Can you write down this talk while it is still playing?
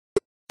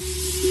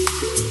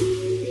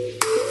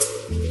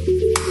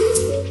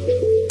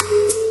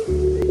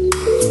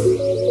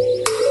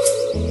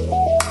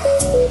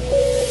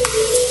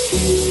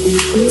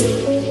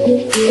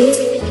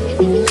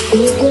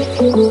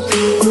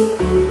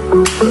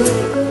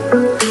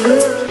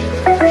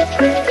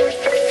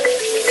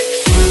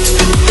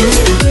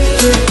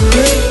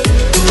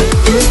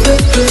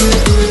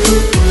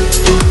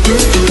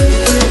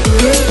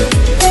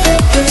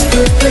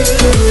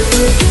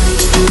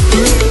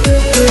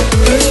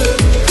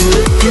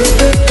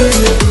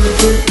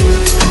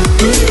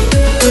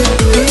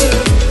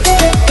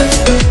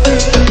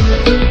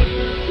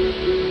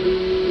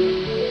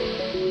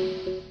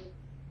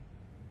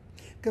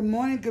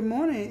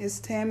It's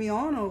Tammy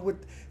Arnold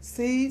with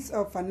Seeds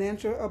of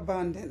Financial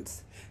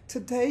Abundance.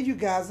 Today, you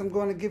guys, I'm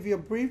going to give you a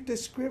brief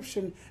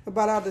description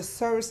about all the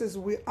services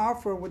we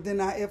offer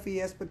within our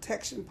FES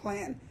protection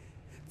plan.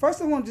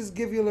 First, I want to just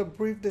give you a little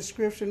brief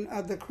description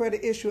of the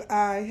credit issue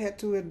I had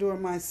to endure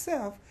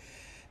myself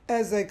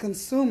as a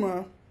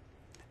consumer.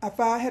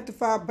 I had to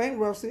file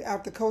bankruptcy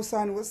after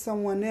co-signing with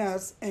someone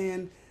else,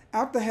 and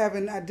after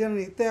having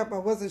identity theft, I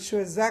wasn't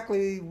sure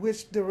exactly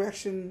which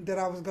direction that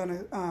I was going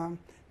to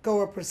go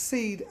or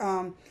proceed.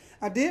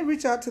 I did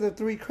reach out to the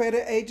 3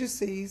 credit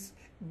agencies,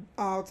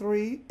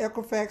 3,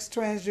 Equifax,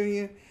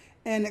 TransUnion,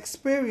 and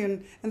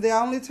Experian, and they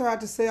only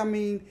tried to say,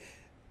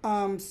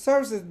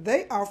 services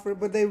they offered,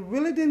 but they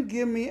really didn't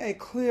give me a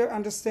clear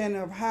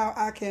understanding of how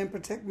I can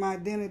protect my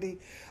identity,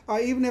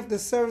 or even if the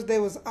service they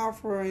was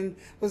offering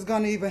was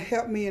going to even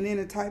help me in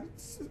any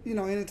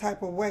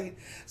type of way.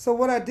 So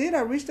what I did,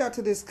 I reached out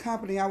to this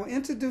company. I was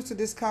introduced to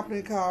this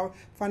company called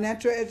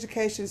Financial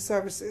Education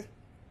Services.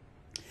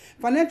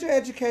 Financial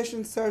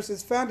Education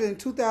Services, founded in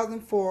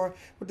 2004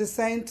 with the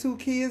same 2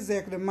 key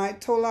executives, Mike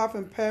Toloff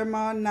and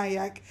Paramount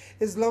Nayak,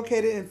 is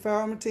located in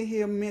Farmington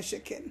Hill,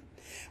 Michigan.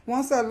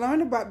 Once I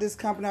learned about this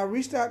company, I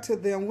reached out to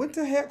them, went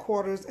to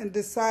headquarters, and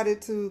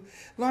decided to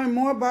learn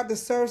more about the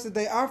services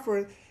they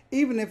offered,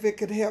 even if it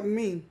could help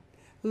me.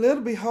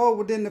 Little behold,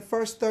 within the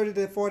first 30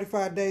 to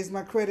 45 days,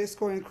 my credit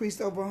score increased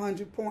over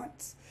 100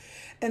 points.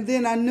 And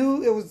then I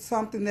knew it was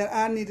something that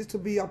I needed to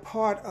be a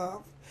part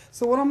of.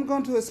 So what I'm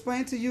going to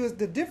explain to you is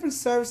the different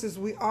services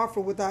we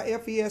offer with our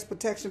FES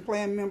Protection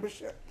Plan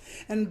membership.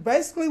 And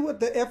basically what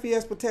the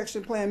FES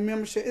Protection Plan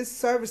membership is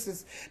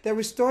services that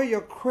restore your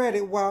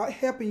credit while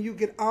helping you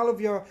get all of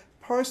your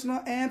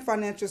personal and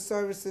financial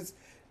services,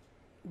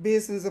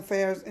 business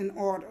affairs in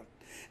order.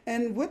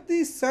 And with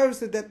these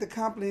services that the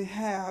company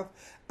have,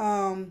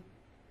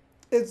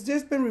 it's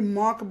just been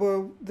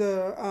remarkable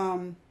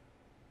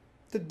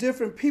the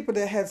different people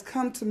that has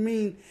come to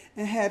me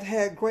and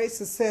had great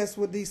success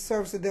with these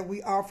services that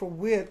we offer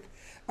with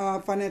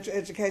financial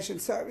education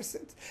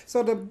services.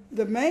 So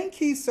the main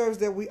key service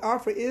that we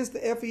offer is the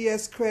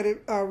FES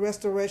Credit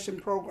Restoration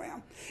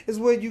Program. It's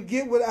where you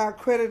get with our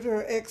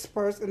creditor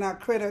experts and our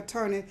credit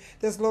attorney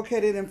that's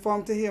located in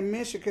Farmington Hill,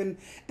 Michigan.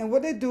 And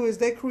what they do is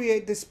they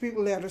create dispute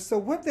letters. So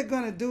what they're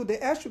going to do,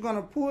 they're actually going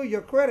to pull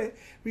your credit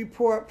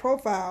report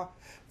profile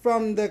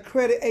from the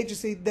credit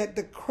agency that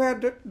the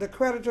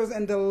creditors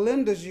and the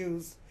lenders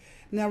use.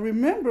 Now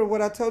remember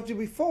what I told you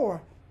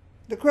before.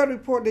 The credit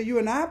report that you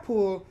and I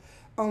pull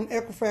on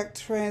Equifax,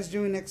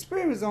 TransUnion,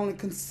 Experian is only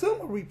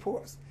consumer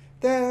reports.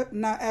 They're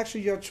not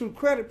actually your true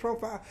credit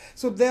profile.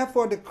 So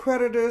therefore the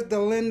creditors, the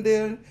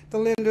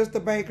lenders,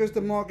 the bankers,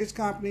 the mortgage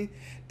company,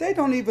 they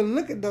don't even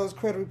look at those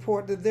credit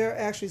reports that they're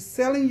actually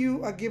selling you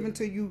or giving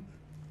to you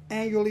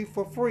annually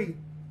for free.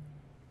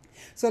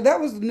 So that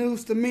was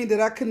news to me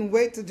that I couldn't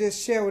wait to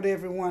just share with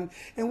everyone.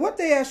 And what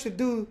they actually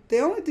do, they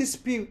only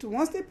dispute,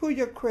 once they pull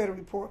your credit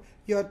report,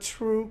 your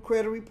true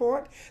credit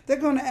report, they're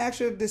going to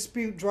actually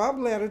dispute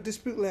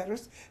dispute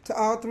letters to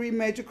all 3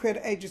 major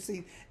credit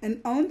agencies. And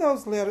on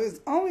those letters,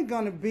 it's only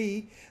going to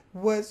be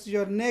what's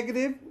your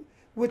negative,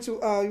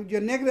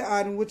 your negative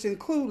item, which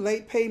include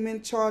late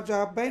payment,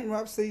 charge-off,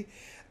 bankruptcy,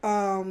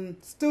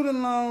 student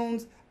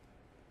loans,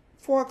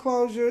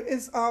 foreclosure.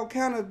 It's all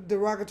kind of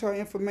derogatory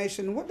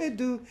information. What they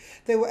do,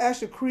 they will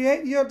actually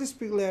create your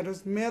dispute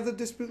letters, mail the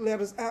dispute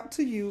letters out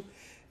to you.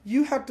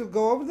 You have to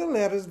go over the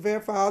letters,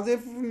 verify all the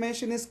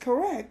information is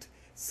correct,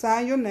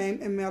 sign your name,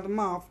 and mail them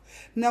off.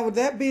 Now, with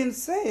that being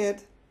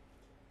said,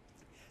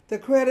 the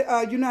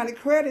United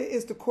Credit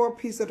is the core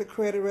piece of the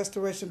credit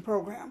restoration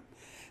program.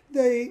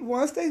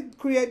 Once they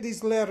create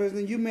these letters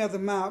and you mail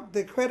them out,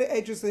 the credit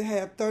agency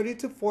has 30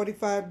 to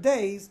 45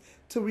 days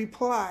to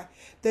reply.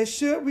 They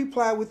should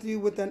reply with you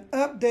with an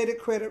updated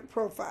credit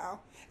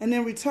profile. And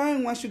in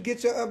return, once you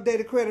get your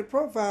updated credit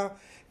profile,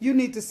 you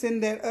need to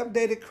send that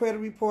updated credit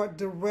report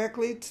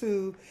directly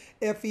to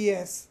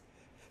FES.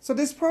 So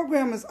this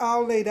program is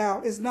all laid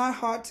out. It's not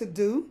hard to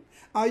do.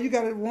 All you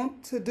got to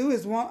want to do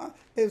is want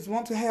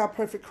to have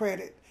perfect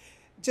credit.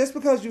 Just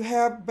because you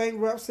have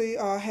bankruptcy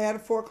or had a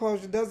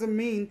foreclosure doesn't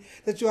mean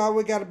that you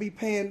always got to be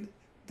paying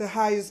the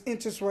highest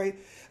interest rate,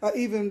 or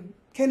even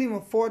can't even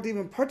afford to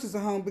even purchase a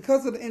home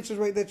because of the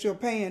interest rate that you're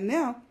paying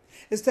now.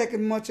 It's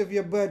taking much of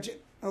your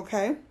budget.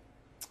 Okay.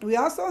 We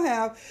also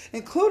have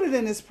included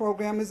in this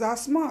program is our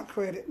Smart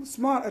Credit,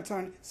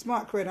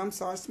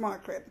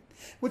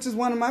 which is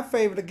one of my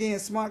favorite. Again,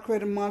 Smart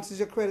Credit monitors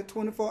your credit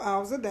 24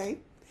 hours a day.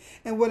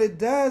 And what it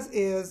does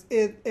is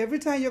every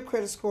time your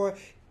credit score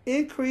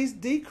increase,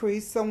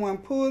 decrease, someone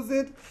pulls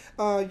it,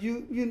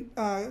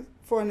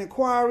 for an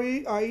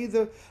inquiry, or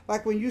either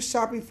like when you're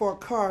shopping for a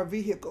car or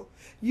vehicle,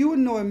 you would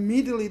know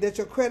immediately that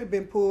your credit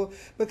been pulled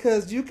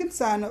because you can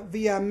sign up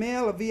via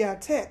mail or via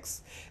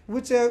text,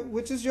 which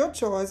is your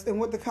choice. And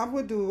what the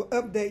company will do will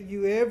update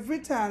you every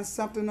time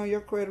something on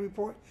your credit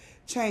report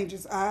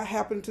changes. I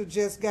happen to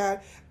just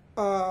got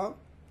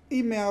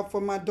email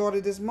from my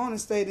daughter this morning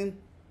stating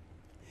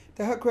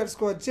that her credit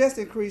score just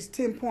increased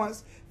 10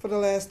 points for the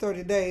last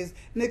 30 days.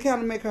 And it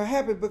kind of make her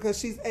happy because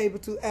she's able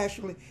to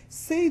actually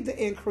see the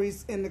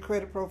increase in the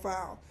credit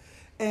profile.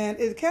 And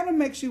it kind of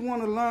makes you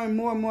want to learn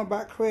more and more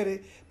about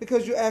credit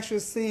because you're actually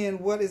seeing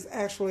what is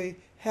actually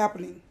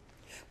happening.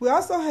 We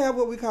also have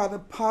what we call the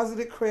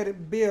Positive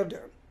Credit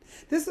Builder.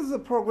 This is a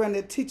program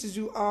that teaches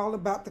you all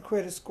about the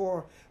credit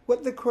score,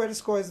 what the credit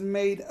score is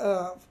made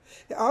of.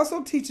 It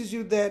also teaches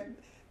you that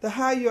the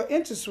higher your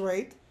interest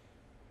rate,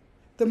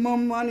 the more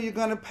money you're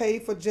going to pay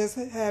for just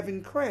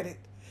having credit.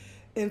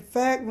 In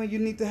fact, when you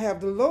need to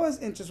have the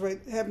lowest interest rate,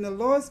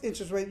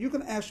 you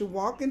can actually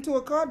walk into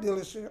a car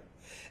dealership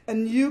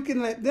and you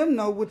can let them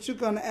know what you're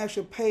going to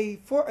actually pay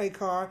for a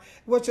car,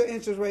 what your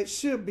interest rate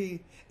should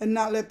be, and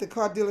not let the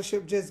car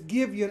dealership just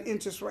give you an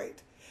interest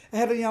rate. I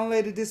had a young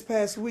lady this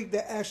past week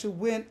that actually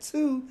went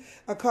to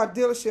a car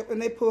dealership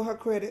and they pulled her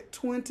credit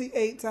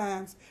 28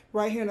 times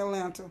right here in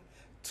Atlanta.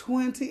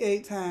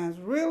 28 times.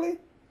 Really?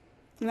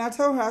 And I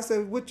told her, I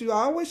said, what you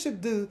always should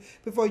do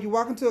before you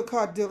walk into a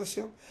car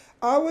dealership,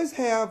 always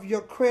have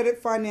your credit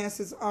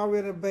finances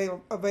already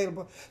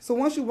available. So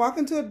once you walk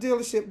into a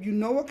dealership, you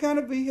know what kind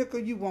of vehicle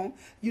you want.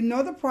 You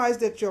know the price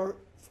that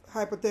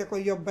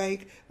hypothetically your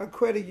bank or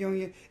credit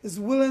union is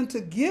willing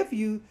to give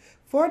you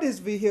for this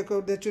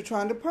vehicle that you're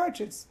trying to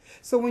purchase.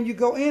 So when you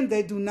go in,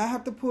 they do not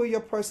have to pull your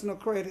personal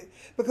credit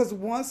because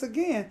once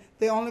again,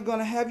 they're only going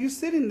to have you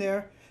sitting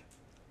there,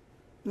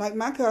 like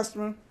my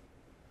customer,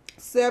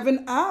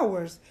 7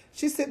 hours.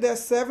 She sit there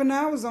 7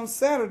 hours on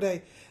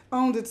Saturday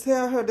only to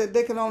tell her that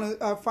they can only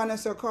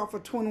finance her car for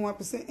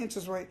 21%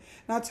 interest rate.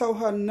 And I told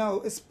her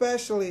no,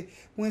 especially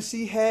when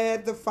she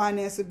had the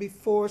financing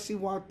before she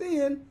walked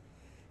in,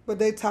 but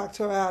they talked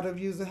her out of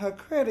using her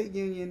credit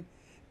union,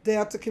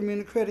 Delta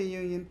Community Credit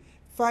Union,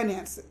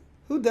 financing.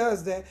 Who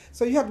does that?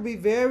 So you have to be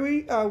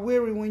very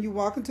wary when you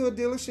walk into a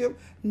dealership.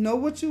 Know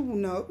what you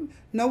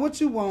know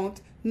what you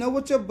want, know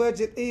what your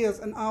budget is,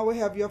 and always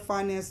have your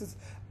finances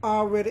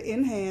already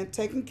in hand,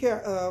 taken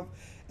care of.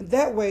 And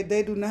that way,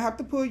 they do not have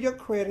to pull your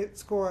credit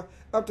score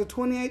up to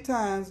 28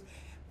 times.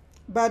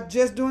 By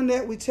just doing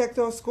that, we checked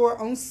her score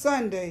on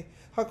Sunday.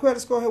 Her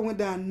credit score had went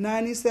down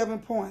 97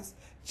 points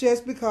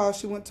just because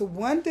she went to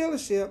one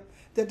dealership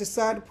that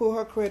decided to pull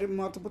her credit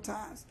multiple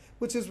times,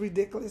 which is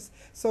ridiculous.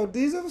 So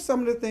these are some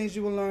of the things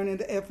you will learn in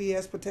the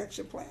FES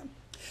protection plan.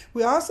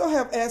 We also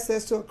have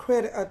access to a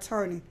credit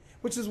attorney,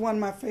 which is one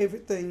of my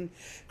favorite things.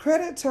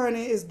 Credit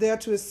attorney is there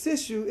to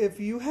assist you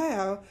if you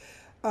have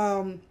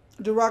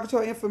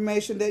derogatory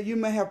information that you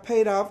may have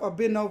paid off or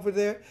been over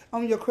there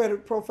on your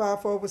credit profile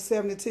for over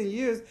 7 to 10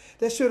 years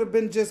that should have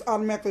been just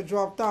automatically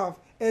dropped off.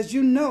 As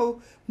you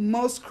know,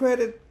 most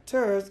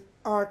creditors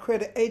or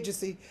credit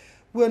agency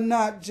will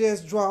not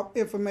just drop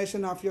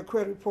information off your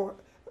credit report.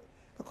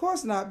 Of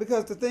course not,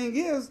 because the thing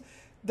is,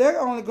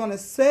 they're only going to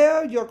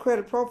sell your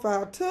credit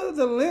profile to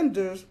the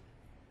lenders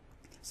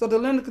so the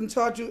lender can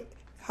charge you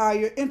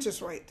higher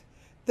interest rate.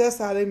 That's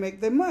how they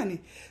make their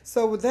money.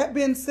 So with that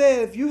being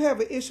said, if you have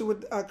an issue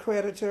with a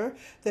creditor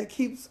that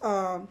keeps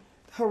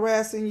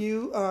harassing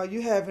you,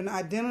 you have an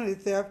identity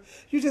theft,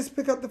 you just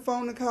pick up the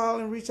phone and call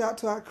and reach out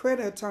to our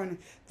credit attorney.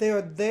 They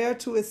are there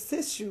to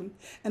assist you.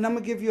 And I'm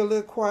going to give you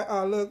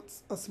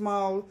a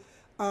small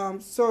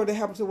story that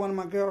happened to one of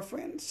my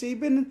girlfriends. She'd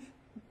been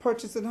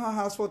purchasing her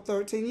house for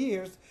 13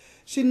 years.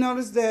 She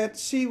noticed that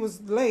she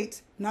was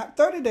late, not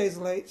 30 days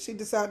late. She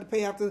decided to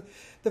pay after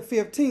the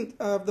 15th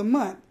of the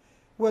month.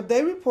 Well,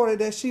 they reported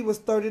that she was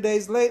 30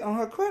 days late on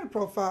her credit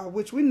profile,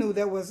 which we knew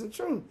that wasn't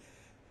true.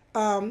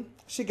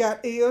 She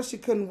got ill, she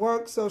couldn't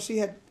work, so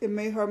it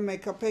made her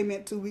make her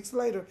payment 2 weeks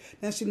later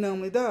than she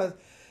normally does.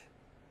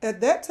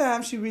 At that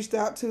time, she reached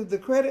out to the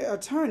credit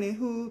attorney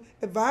who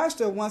advised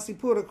her once he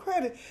pulled her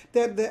credit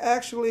that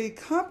the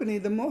company,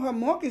 her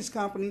mortgage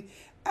company,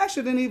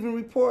 actually didn't even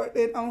report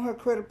it on her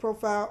credit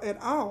profile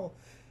at all.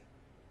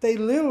 They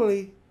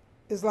literally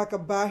is like a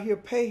buy here,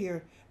 pay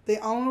here. They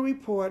only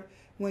report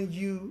when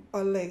you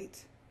are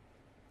late.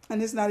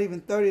 And it's not even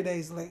 30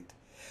 days late.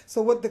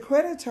 So what the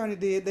credit attorney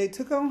did, they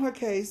took on her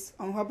case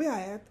on her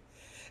behalf,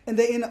 and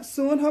they end up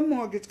suing her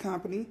mortgage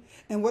company.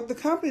 And what the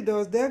company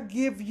does, they'll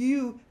give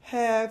you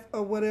half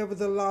of whatever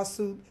the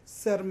lawsuit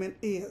settlement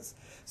is.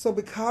 So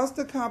because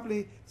the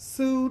company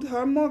sued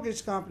her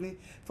mortgage company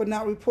for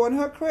not reporting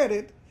her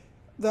credit,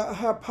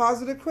 her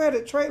positive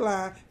credit trade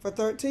line for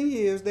 13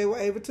 years, they were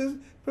able to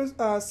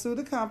sue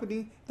the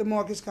company, the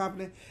mortgage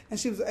company, and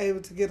she was able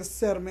to get a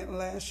settlement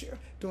last year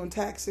during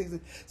tax season.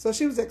 So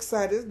she was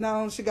excited. Not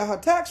only she got her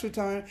tax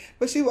return,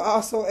 but she was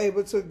also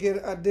able to get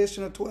an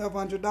additional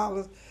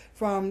 $1,200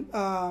 from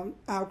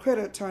our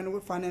credit attorney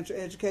with financial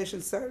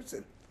education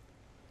services.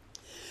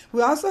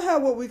 We also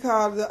have what we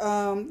call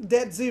the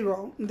debt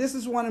zero. And this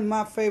is one of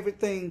my favorite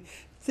things.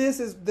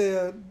 This is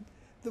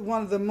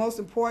one of the most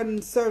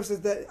important services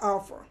that they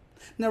offer.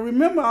 Now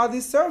remember, all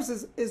these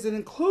services is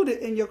included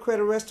in your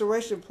credit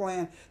restoration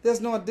plan. There's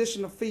no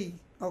additional fee,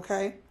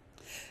 okay?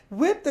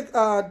 With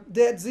the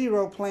Debt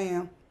Zero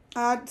plan,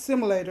 it's a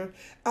simulator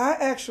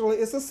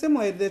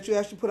that you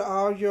actually put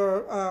all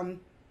your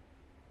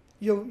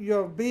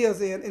your bills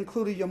in,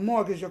 including your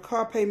mortgage, your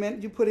car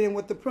payment. You put in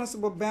what the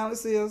principal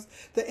balance is,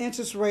 the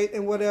interest rate,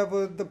 and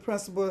whatever the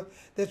principal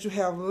that you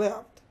have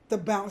left, the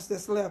balance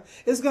that's left.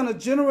 It's going to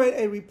generate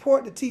a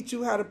report to teach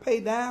you how to pay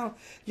down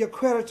your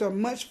creditor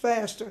much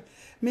faster.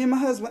 Me and my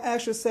husband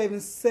actually saving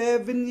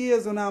 7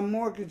 years on our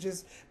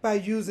mortgages by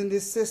using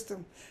this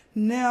system.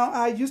 Now,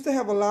 I used to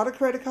have a lot of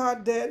credit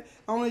card debt.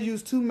 I only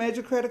use 2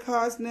 major credit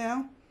cards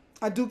now.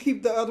 I do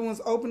keep the other ones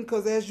open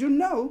because, as you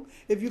know,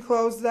 if you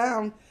close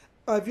down,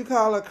 if you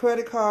call a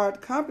credit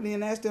card company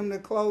and ask them to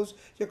close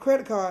your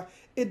credit card,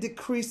 it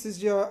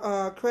decreases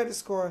your credit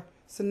score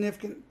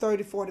significant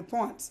 30, 40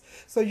 points.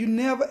 So you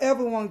never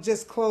ever want to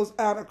just close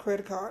out a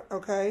credit card,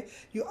 okay?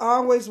 You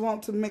always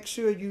want to make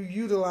sure you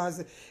utilize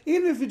it.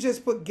 Even if you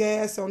just put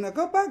gas on there,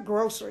 go buy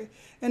grocery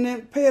and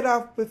then pay it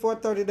off before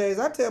 30 days.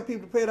 I tell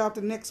people to pay it off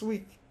the next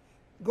week.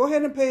 Go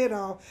ahead and pay it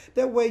off.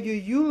 That way you're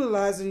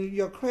utilizing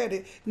your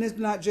credit and it's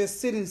not just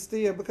sitting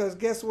still, because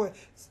guess what?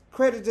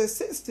 Credit just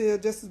sits still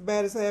just as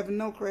bad as having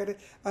no credit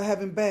or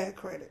having bad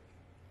credit.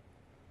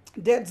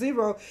 Debt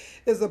Zero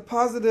is a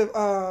positive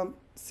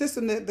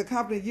system that the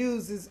company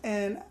uses,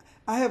 and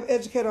I have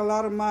educated a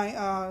lot of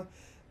my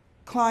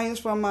clients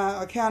from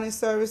my accounting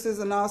services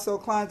and also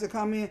clients that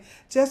come in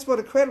just for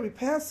the credit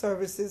repair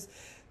services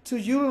to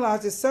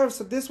utilize this service,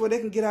 so this way they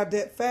can get out of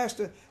debt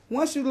faster.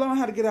 Once you learn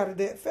how to get out of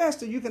debt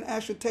faster, you can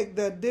actually take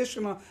the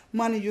additional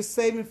money you're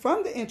saving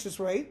from the interest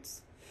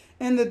rates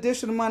and the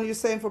additional money you're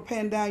saving for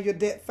paying down your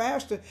debt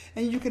faster,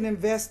 and you can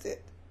invest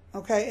it,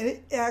 okay? And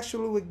it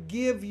actually will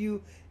give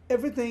you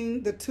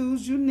everything, the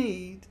tools you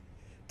need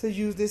to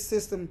use this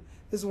system.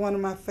 This is one of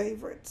my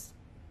favorites.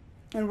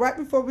 And right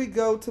before we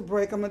go to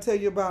break, I'm going to tell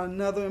you about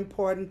another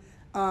important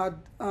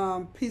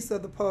piece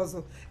of the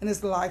puzzle, and it's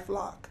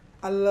LifeLock.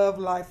 I love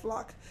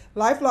LifeLock.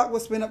 LifeLock will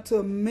spend up to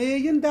 $1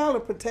 million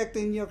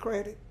protecting your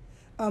credit.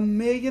 $1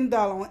 million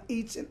on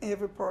each and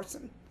every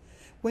person.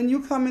 When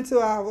you come into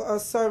our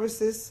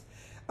services,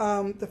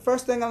 the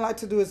first thing I like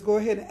to do is go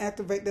ahead and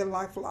activate that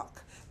LifeLock.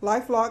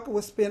 LifeLock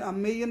will spend $1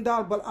 million,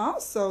 but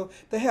also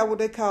they have what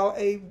they call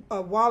a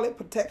wallet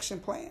protection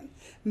plan,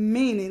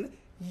 meaning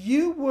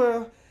you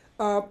will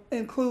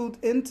include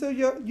into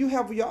you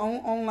have your own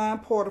online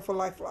portal for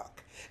LifeLock.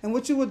 And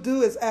what you will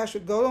do is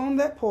actually go on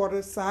that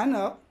portal, sign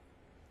up,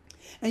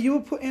 and you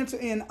will enter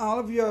in all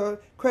of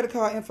your credit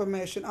card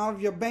information, all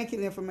of your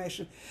banking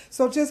information.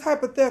 So just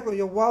hypothetically,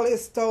 your wallet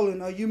is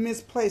stolen or you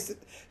misplace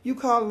it. You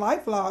call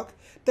LifeLock.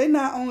 They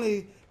not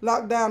only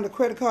lock down the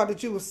credit card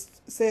that you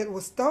said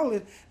was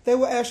stolen, they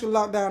will actually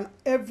lock down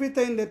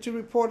everything that you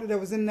reported that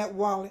was in that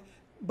wallet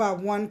by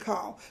one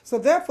call. So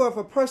therefore, if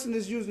a person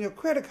is using your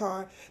credit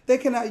card, they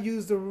cannot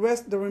use the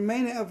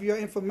remaining of your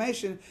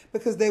information,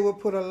 because they will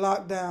put a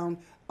lockdown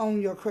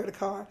on your credit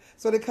card.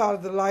 So they call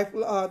it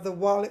the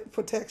wallet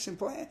protection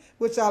plan,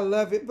 which I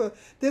love it. But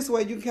this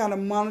way you can kind of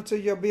monitor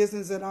your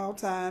business at all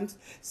times,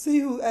 see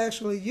who's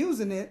actually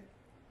using it,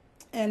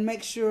 and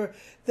make sure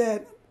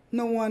that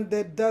no one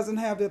that doesn't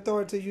have the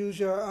authority to use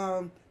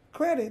your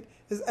credit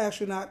is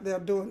actually not there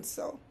doing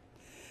so.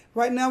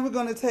 Right now we're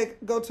going to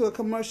go to a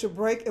commercial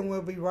break, and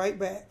we'll be right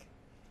back.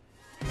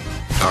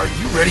 Are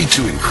you ready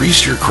to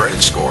increase your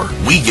credit score?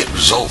 We get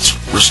results.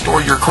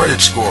 Restore your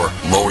credit score.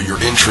 Lower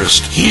your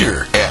interest.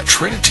 Here at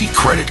Trinity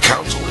Credit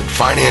Counsel and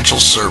Financial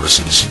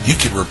Services, you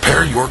can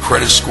repair your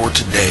credit score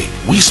today.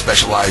 We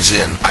specialize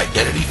in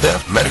identity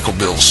theft, medical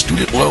bills,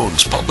 student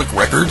loans, public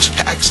records,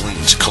 tax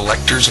liens,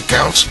 collectors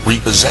accounts,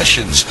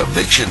 repossessions,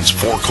 evictions,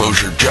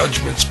 foreclosure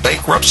judgments,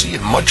 bankruptcy,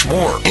 and much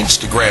more.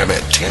 Instagram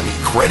at Tammy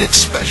Credit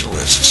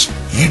Specialists.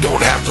 You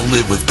don't have to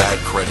live with bad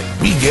credit.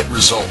 We get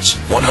results.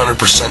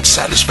 100%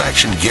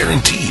 satisfaction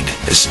guaranteed.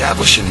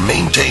 Establish and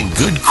maintain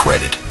good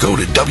credit. Go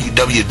to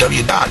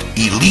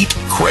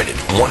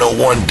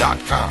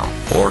www.elitecredit101.com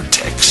or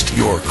text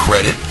your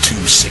credit to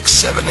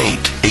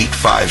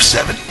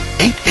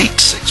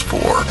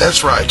 678-857-8864.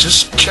 That's right.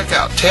 Just check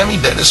out Tammy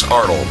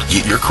Dennis-Arnold.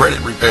 Get your credit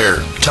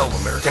repaired. Tell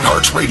them American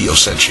Hearts Radio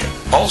sent you.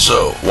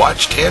 Also,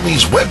 watch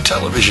Tammy's web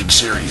television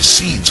series,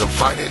 Seeds of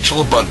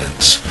Financial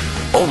Abundance.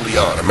 Only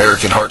on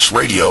American Hearts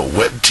Radio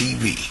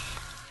WebTV.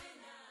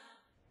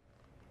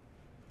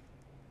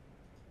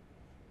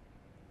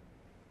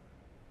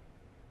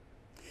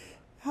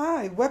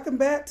 Hi, welcome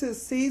back to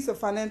Seeds of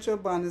Financial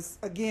Abundance.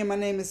 Again, my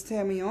name is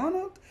Tammy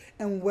Arnold,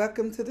 and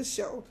welcome to the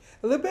show.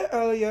 A little bit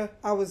earlier,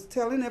 I was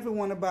telling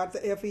everyone about the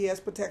FES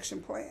protection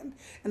plan,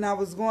 and I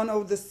was going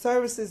over the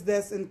services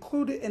that's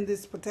included in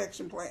this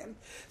protection plan.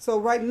 So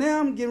right now,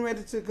 I'm getting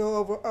ready to go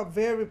over a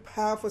very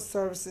powerful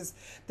services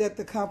that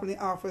the company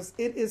offers.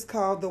 It is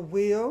called the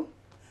Will,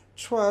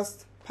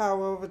 Trust,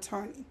 Power of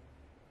Attorney.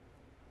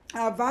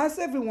 I advise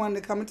everyone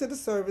to come into the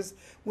service,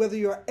 whether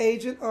you're an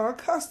agent or a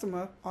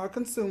customer or a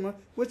consumer,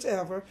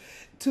 whichever,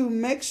 to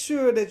make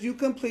sure that you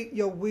complete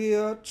your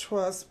will,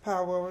 trust,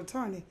 power of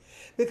attorney,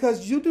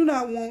 because you do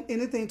not want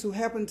anything to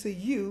happen to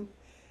you,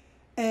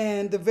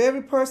 and the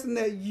very person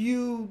that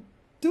you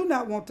do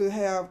not want to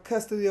have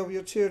custody of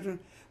your children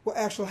will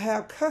actually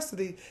have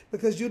custody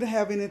because you don't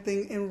have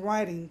anything in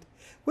writing.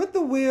 With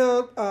the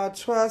will,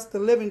 trust, the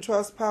living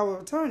trust, power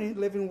of attorney,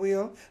 living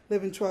will,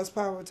 living trust,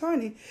 power of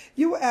attorney,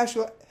 you will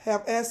actually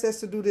have access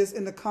to do this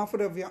in the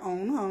comfort of your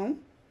own home.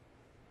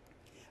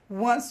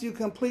 Once you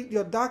complete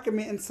your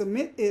document and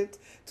submit it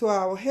to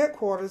our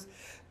headquarters,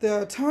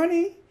 the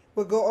attorney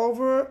will go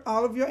over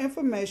all of your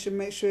information,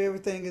 make sure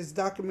everything is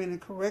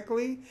documented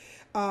correctly.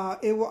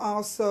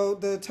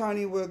 The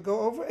attorney will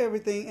go over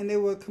everything and they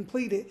will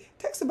complete it. It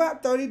takes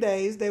about 30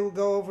 days. They will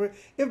go over it.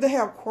 If they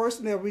have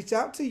questions, they'll reach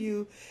out to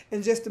you,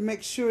 and just to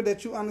make sure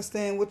that you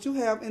understand what you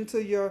have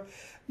into your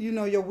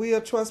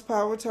will, trust,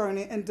 power,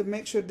 attorney, and to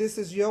make sure this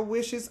is your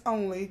wishes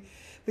only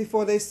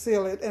before they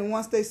seal it. And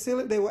once they seal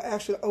it, they will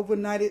actually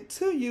overnight it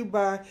to you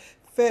by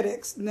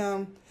FedEx.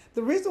 Now,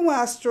 the reason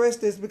why I stress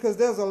this is because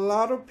there's a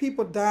lot of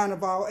people dying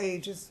of all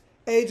ages.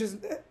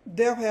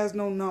 Death has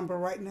no number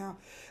right now.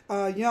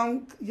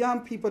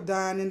 Young people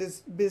dying in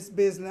this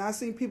business. I've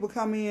seen people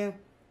come in,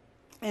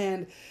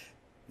 and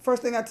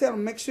first thing I tell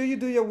them, make sure you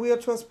do your will,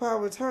 trust, power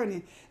of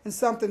attorney, and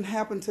something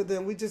happened to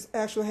them. We just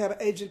actually had an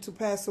agent to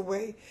pass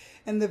away,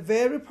 and the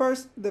very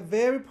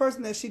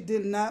person that she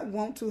did not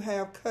want to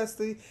have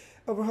custody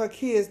over her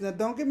kids. Now,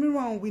 don't get me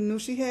wrong, we knew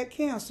she had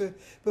cancer,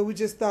 but we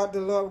just thought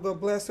the Lord was going to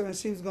bless her and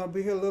she was going to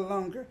be here a little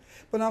longer.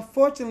 But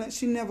unfortunately,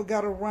 she never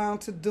got around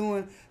to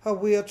doing her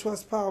will,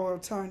 trust, power of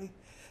attorney.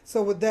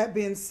 So with that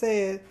being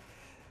said,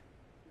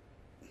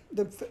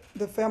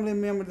 the family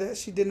member that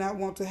she did not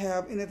want to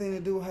have anything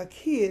to do with her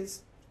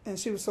kids, and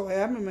she was so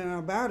adamant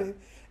about it,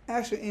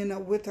 actually ended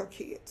up with her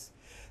kids.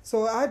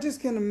 So I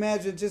just can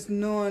imagine, just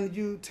knowing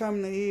you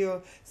terminally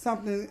ill,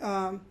 something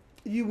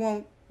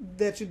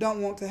that you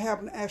don't want to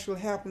happen actually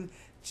happen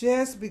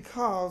just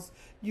because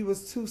you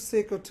was too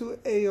sick or too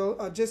ill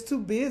or just too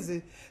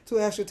busy to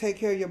actually take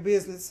care of your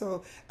business.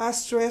 So I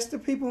stress to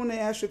people when they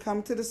actually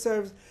come to the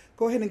service,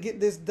 go ahead and get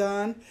this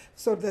done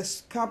so the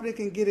company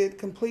can get it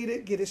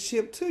completed, get it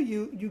shipped to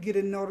you, you get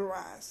it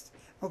notarized.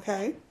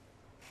 Okay?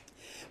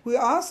 We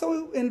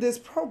also, in this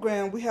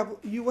program,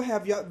 you will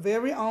have your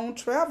very own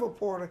travel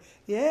portal.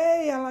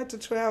 Yay, I like to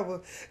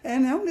travel.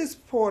 And on this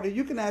portal,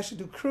 you can actually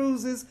do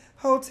cruises,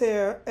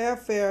 hotel,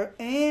 airfare,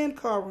 and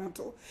car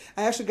rental.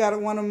 I actually got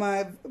one of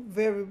my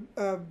very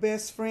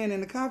best friend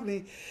in the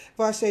company,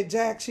 Vache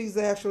Jack. She's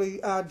actually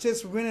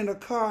just rented a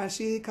car, and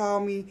she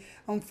called me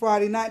on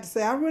Friday night to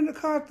say, I rented a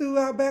car through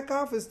our back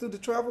office through the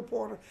travel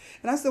portal.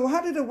 And I said, well,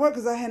 how did it work?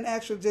 Because I hadn't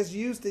actually just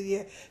used it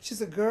yet. She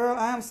said, girl,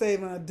 I am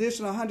saving an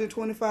additional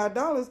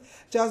 $125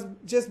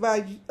 just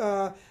by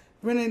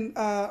renting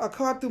a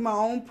car through my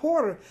own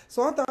portal.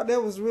 So I thought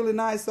that was really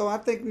nice. So I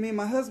think me and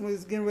my husband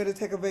was getting ready to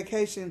take a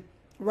vacation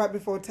right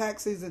before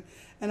tax season,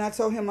 and I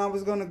told him I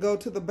was going to go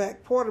to the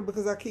back portal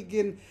because I keep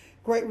getting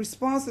great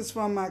responses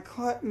from my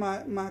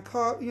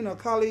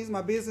colleagues,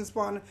 my business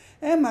partner,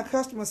 and my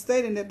customers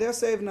stating that they're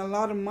saving a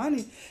lot of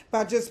money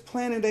by just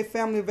planning their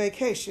family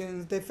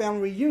vacations, their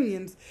family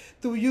reunions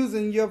through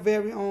using your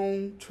very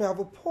own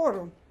travel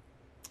portal.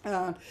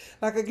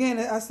 Like again,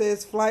 I said,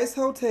 it's flights,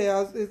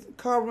 hotels, it's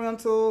car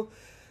rental,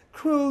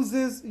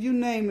 cruises, you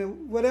name it.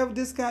 Whatever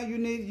discount you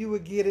need, you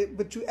would get it.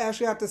 But you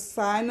actually have to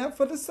sign up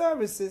for the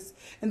services,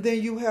 and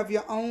then you have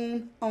your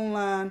own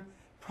online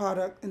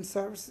product and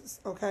services.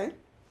 Okay.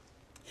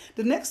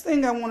 The next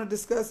thing I want to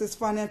discuss is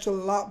financial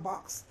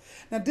lockbox.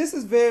 Now, this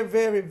is very,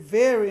 very,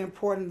 very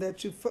important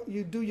that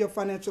you do your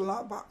financial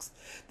lockbox.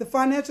 The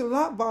financial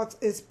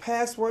lockbox is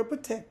password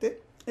protected.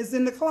 It's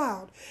in the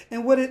cloud.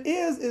 And what it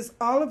is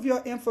all of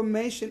your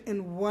information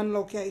in one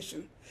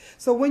location.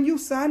 So when you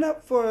sign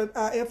up for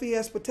our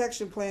FES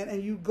protection plan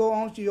and you go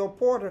onto your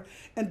portal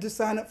and to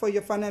sign up for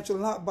your financial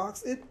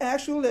lockbox, it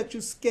actually lets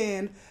you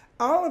scan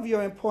all of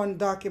your important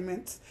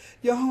documents,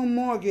 your home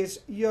mortgage,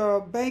 your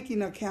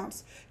banking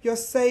accounts, your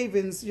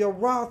savings, your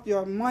Roth,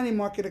 your money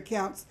market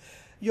accounts,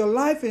 your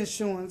life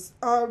insurance,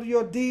 all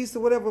your deeds to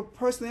whatever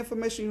personal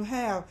information you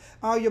have,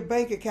 all your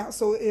bank accounts.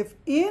 So if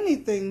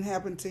anything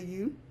happened to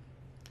you,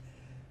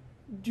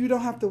 you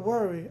don't have to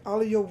worry.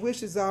 All of your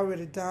wishes are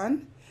already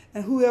done.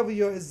 And whoever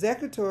your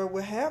executor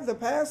will have the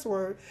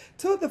password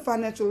to the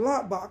financial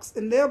lockbox,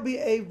 and they'll be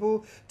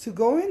able to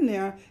go in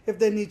there if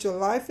they need your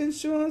life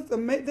insurance.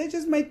 They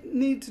just may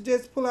need to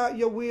just pull out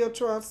your will,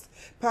 trust,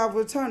 power of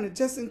attorney,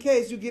 just in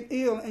case you get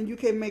ill and you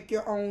can make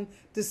your own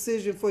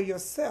decision for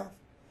yourself.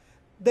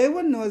 They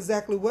will know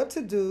exactly what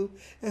to do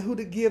and who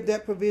to give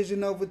that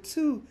provision over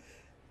to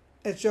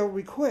at your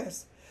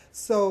request.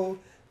 So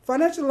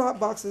financial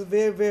lockbox is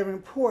very, very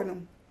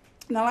important.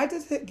 Now, I'd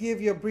like to give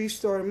you a brief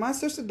story. My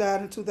sister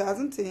died in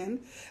 2010.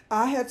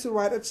 I had to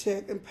write a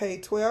check and pay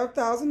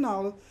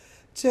 $12,000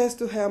 just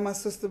to have my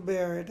sister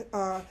buried.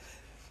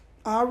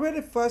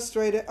 Already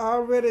frustrated,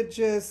 already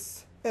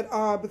just at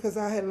all because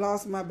I had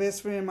lost my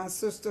best friend, my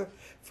sister,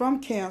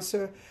 from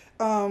cancer.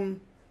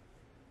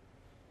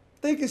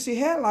 Thinking she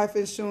had life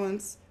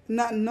insurance,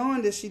 not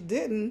knowing that she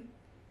didn't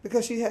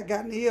because she had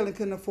gotten ill and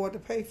couldn't afford to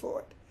pay for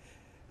it.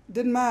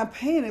 Didn't mind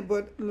paying it,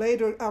 but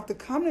later, after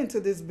coming into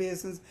this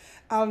business,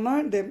 I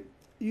learned that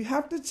you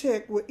have to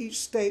check with each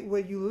state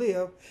where you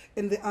live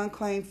in the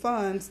unclaimed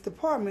funds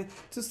department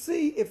to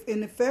see if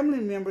any family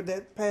member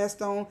that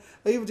passed on,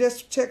 or you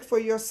just check for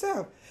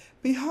yourself.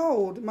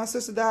 Behold, my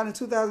sister died in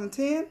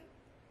 2010.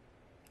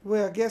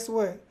 Well, guess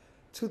what?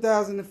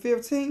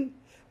 2015,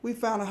 we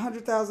found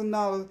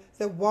 $100,000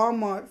 that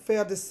Walmart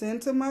failed to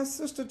send to my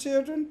sister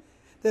children,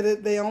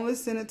 that they only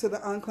sent it to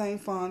the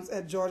unclaimed funds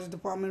at Georgia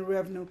Department of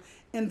Revenue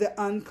in the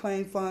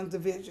unclaimed funds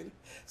division.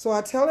 So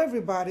I tell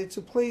everybody to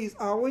please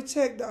always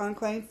check the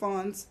unclaimed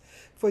funds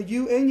for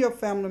you and your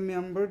family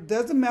member.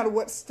 Doesn't matter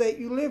what state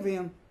you live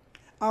in,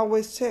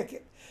 always check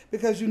it,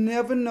 because you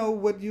never know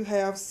what you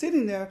have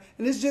sitting there,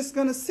 and it's just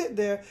going to sit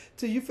there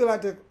till you feel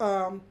like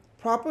the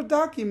proper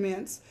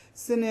documents,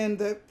 send in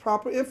the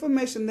proper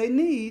information they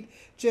need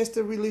just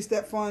to release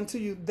that fund to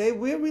you. They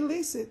will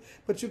release it,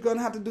 but you're going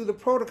to have to do the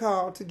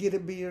protocol to get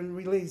it being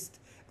released.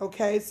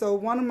 Okay, so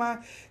one of my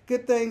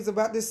good things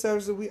about this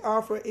service that we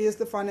offer is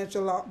the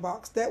financial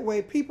lockbox. That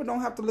way people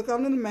don't have to look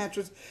under the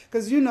mattress,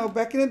 because, you know,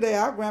 back in the day,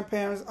 our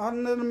grandparents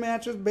under the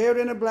mattress, buried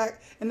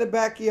in the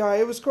backyard.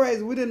 It was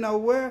crazy. We didn't know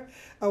where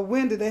or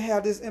when did they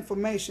have this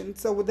information.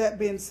 So with that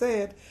being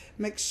said,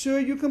 make sure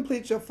you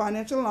complete your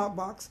financial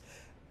lockbox.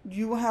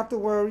 You won't have to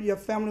worry, your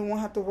family won't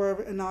have to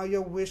worry, and all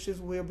your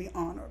wishes will be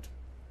honored.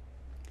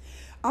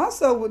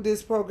 Also with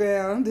this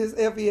program, this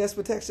FES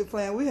protection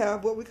plan, we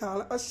have what we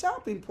call a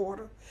shopping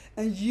portal,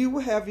 and you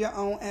will have your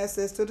own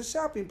access to the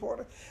shopping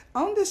portal.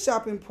 On this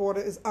shopping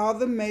portal is all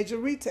the major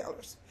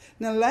retailers.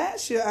 Now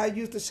last year I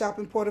used the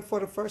shopping portal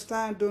for the first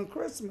time during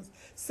Christmas,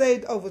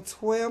 saved over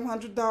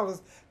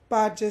 $1,200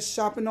 by just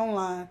shopping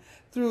online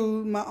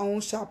through my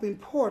own shopping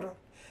portal.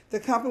 The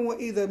company will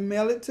either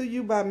mail it to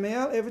you by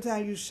mail every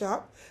time you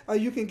shop, or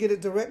you can get it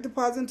direct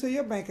deposit into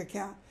your bank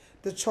account.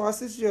 The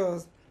choice is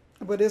yours,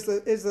 but it's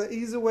an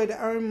easy way to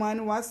earn money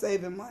while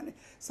saving money.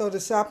 So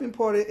the shopping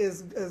portal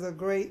is a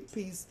great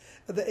piece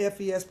of the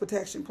FES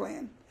protection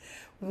plan.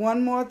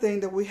 One more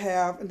thing that we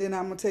have, and then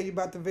I'm going to tell you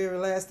about the very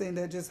last thing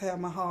that just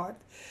had my heart.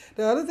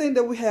 The other thing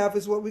that we have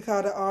is what we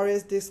call the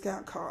RS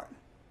discount card.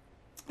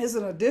 It's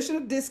an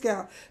additional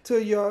discount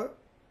to your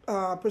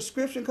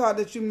prescription card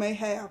that you may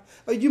have,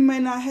 or you may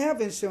not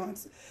have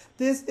insurance.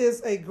 This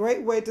is a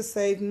great way to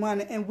save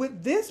money, and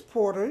with this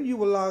portal you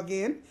will log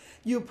in,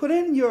 you put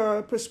in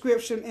your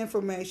prescription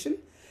information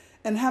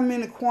and how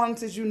many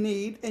quantities you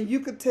need, and you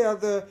could tell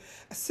the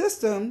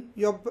system,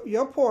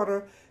 your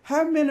portal,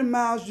 how many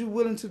miles you're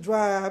willing to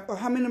drive, or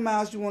how many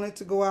miles you want it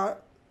to go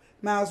out,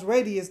 miles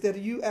radius that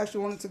you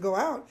actually want it to go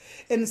out,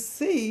 and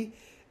see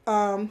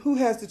who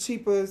has the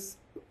cheapest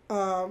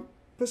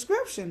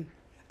prescription.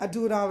 I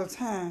do it all the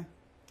time.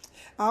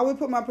 I always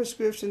put my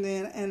prescription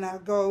in, and I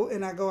go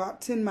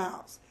out 10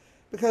 miles.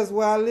 Because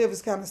where I live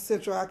is kind of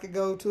central. I could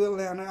go to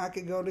Atlanta, I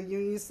could go to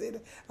Union City,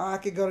 or I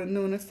could go to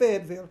Noonan,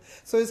 Fayetteville.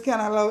 So it's kind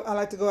of low. I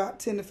like to go out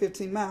 10 to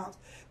 15 miles.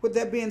 With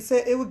that being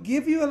said, it will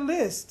give you a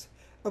list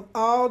of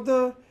all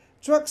the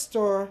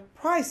drugstore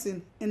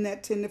pricing in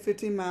that 10 to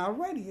 15 mile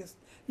radius.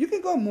 You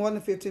can go more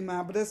than 15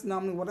 miles, but that's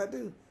normally what I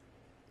do.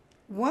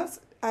 Once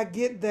I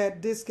get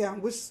that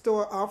discount, which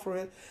store offer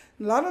it,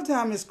 a lot of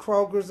times it's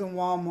Kroger's and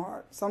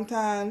Walmart.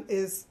 Sometimes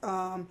it's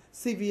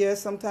CVS,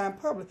 sometimes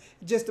Publix.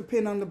 It just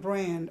depends on the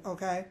brand,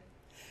 okay?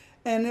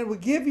 And it will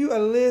give you a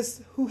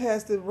list who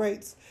has the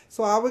rates.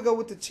 So I would go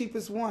with the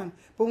cheapest one.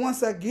 But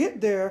once I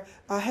get there,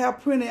 I have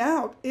printed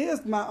out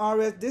is my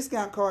RS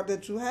discount card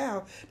that you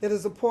have that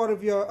is a part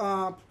of your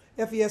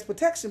FES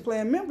protection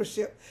plan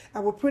membership. I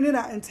will print it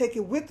out and take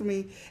it with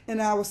me,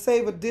 and I will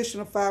save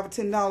additional $5 or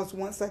 $10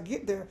 once I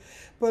get there.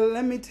 But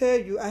let me tell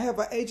you, I have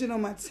an agent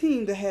on my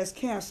team that has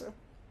cancer.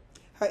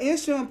 Her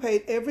insurance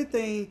paid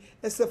everything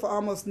except for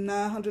almost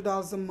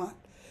 $900 a month.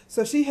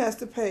 So she has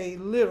to pay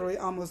literally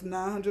almost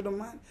 $900 a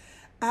month.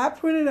 I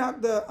printed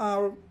out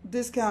the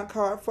discount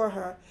card for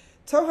her,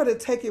 told her to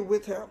take it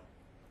with her.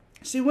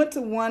 She went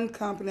to one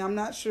company, I'm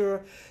not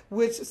sure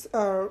which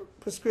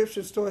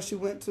prescription store she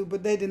went to,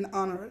 but they didn't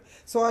honor it.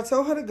 So I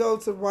told her to go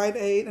to Rite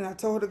Aid, and I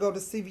told her to go to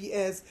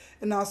CVS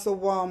and also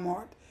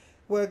Walmart.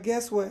 Well,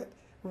 guess what?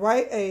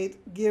 Rite Aid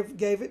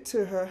gave it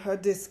to her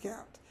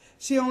discount.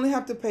 She only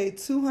have to pay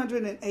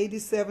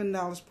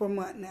 $287 per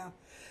month now.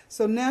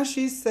 So now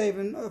she's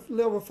saving a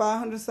little over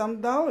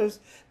 $500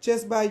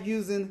 just by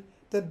using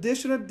the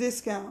additional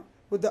discount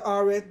with the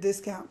RS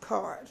discount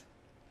card.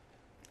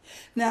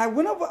 Now, I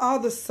went over all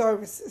the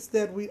services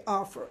that we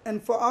offer,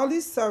 and for all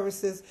these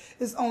services,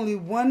 it's only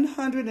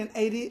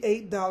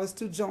 $188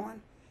 to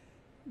join.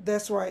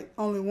 That's right,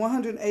 only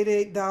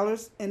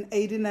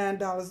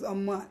 $188.89 a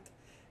month.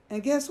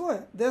 And guess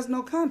what? There's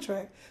no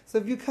contract. So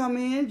if you come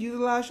in,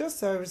 utilize your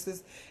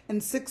services,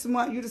 in 6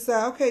 months you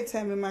decide, okay,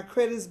 Tammy, my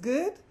credit's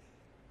good.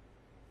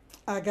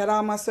 I got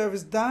all my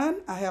service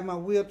done. I have my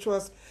will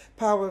trust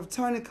power of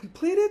attorney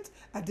completed.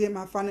 I did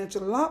my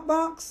financial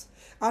lockbox.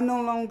 I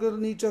no longer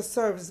need your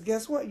service.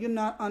 Guess what? You're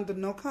not under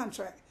no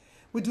contract.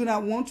 We do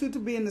not want you to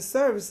be in the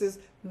services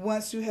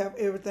once you have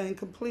everything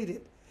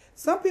completed.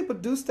 Some people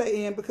do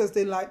stay in because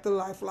they like the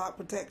LifeLock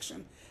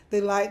protection.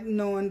 They like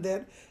knowing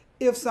that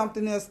if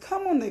something else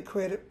come on their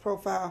credit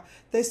profile,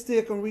 they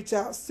still can reach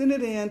out, send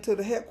it in to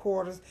the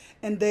headquarters,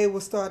 and they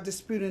will start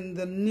disputing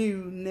the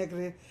new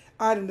negative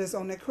item that's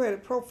on their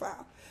credit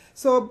profile.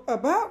 So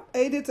about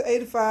 80 to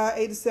 85,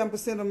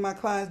 87% of my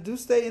clients do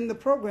stay in the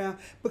program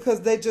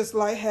because they just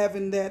like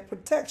having that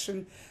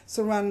protection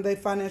surrounding their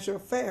financial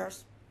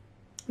affairs.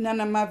 Now,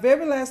 my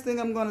very last thing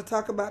I'm going to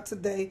talk about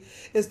today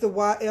is the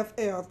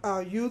YFL,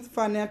 our Youth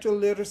Financial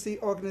Literacy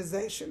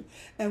Organization.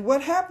 And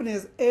what happened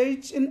is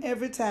each and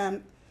every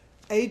time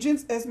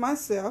agents as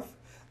myself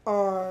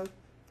or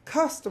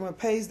customer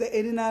pays the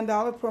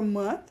 $89 per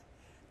month,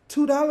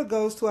 $2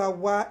 goes to our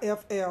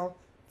YFL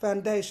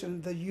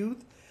Foundation, the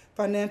Youth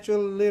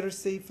Financial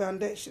Literacy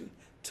Foundation,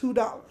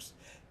 $2.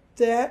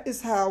 That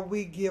is how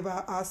we give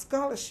out our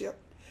scholarship.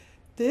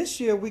 This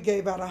year we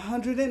gave out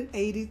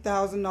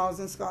 $180,000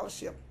 in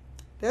scholarship.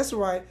 That's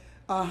right,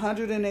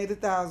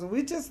 $180,000.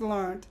 We just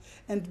learned,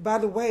 and by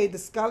the way, the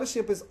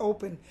scholarship is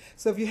open.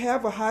 So if you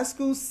have a high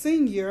school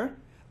senior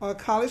or a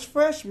college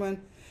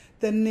freshman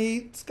that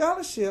need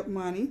scholarship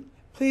money,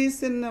 please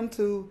send them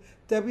to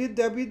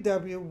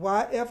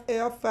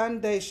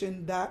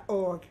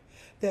www.yflfoundation.org.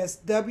 That's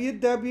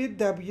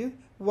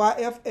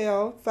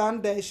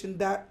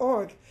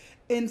www.yflfoundation.org.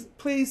 And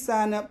please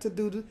sign up to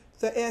do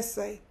the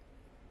essay.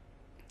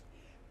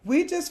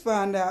 We just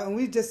found out, and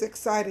we're just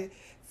excited.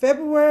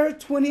 February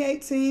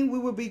 2018, we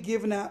will be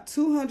giving out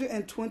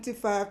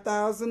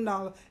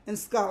 $225,000 in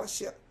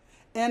scholarship.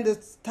 And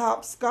the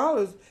top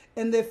scholars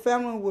and their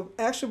family will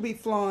actually be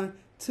flying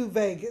to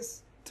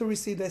Vegas to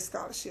receive their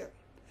scholarship.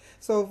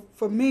 So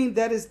for me,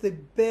 that is the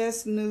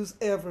best news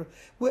ever.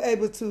 We're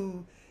able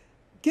to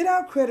get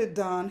our credit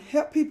done,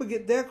 help people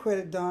get their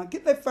credit done,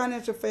 get their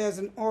financial affairs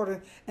in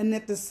order, and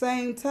at the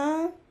same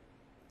time,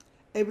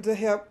 able to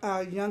help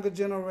our younger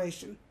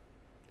generation.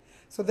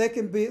 So we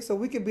can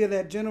build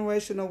that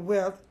generational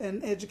wealth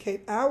and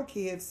educate our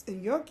kids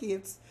and your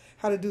kids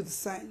how to do the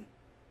same.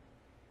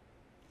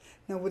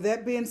 Now, with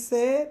that being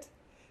said,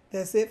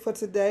 that's it for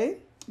today.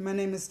 My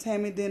name is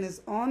Tammy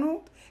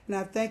Dennis-Arnold, and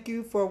I thank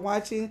you for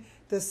watching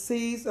the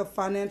Seeds of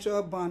Financial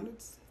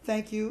Abundance.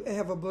 Thank you, and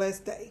have a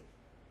blessed day.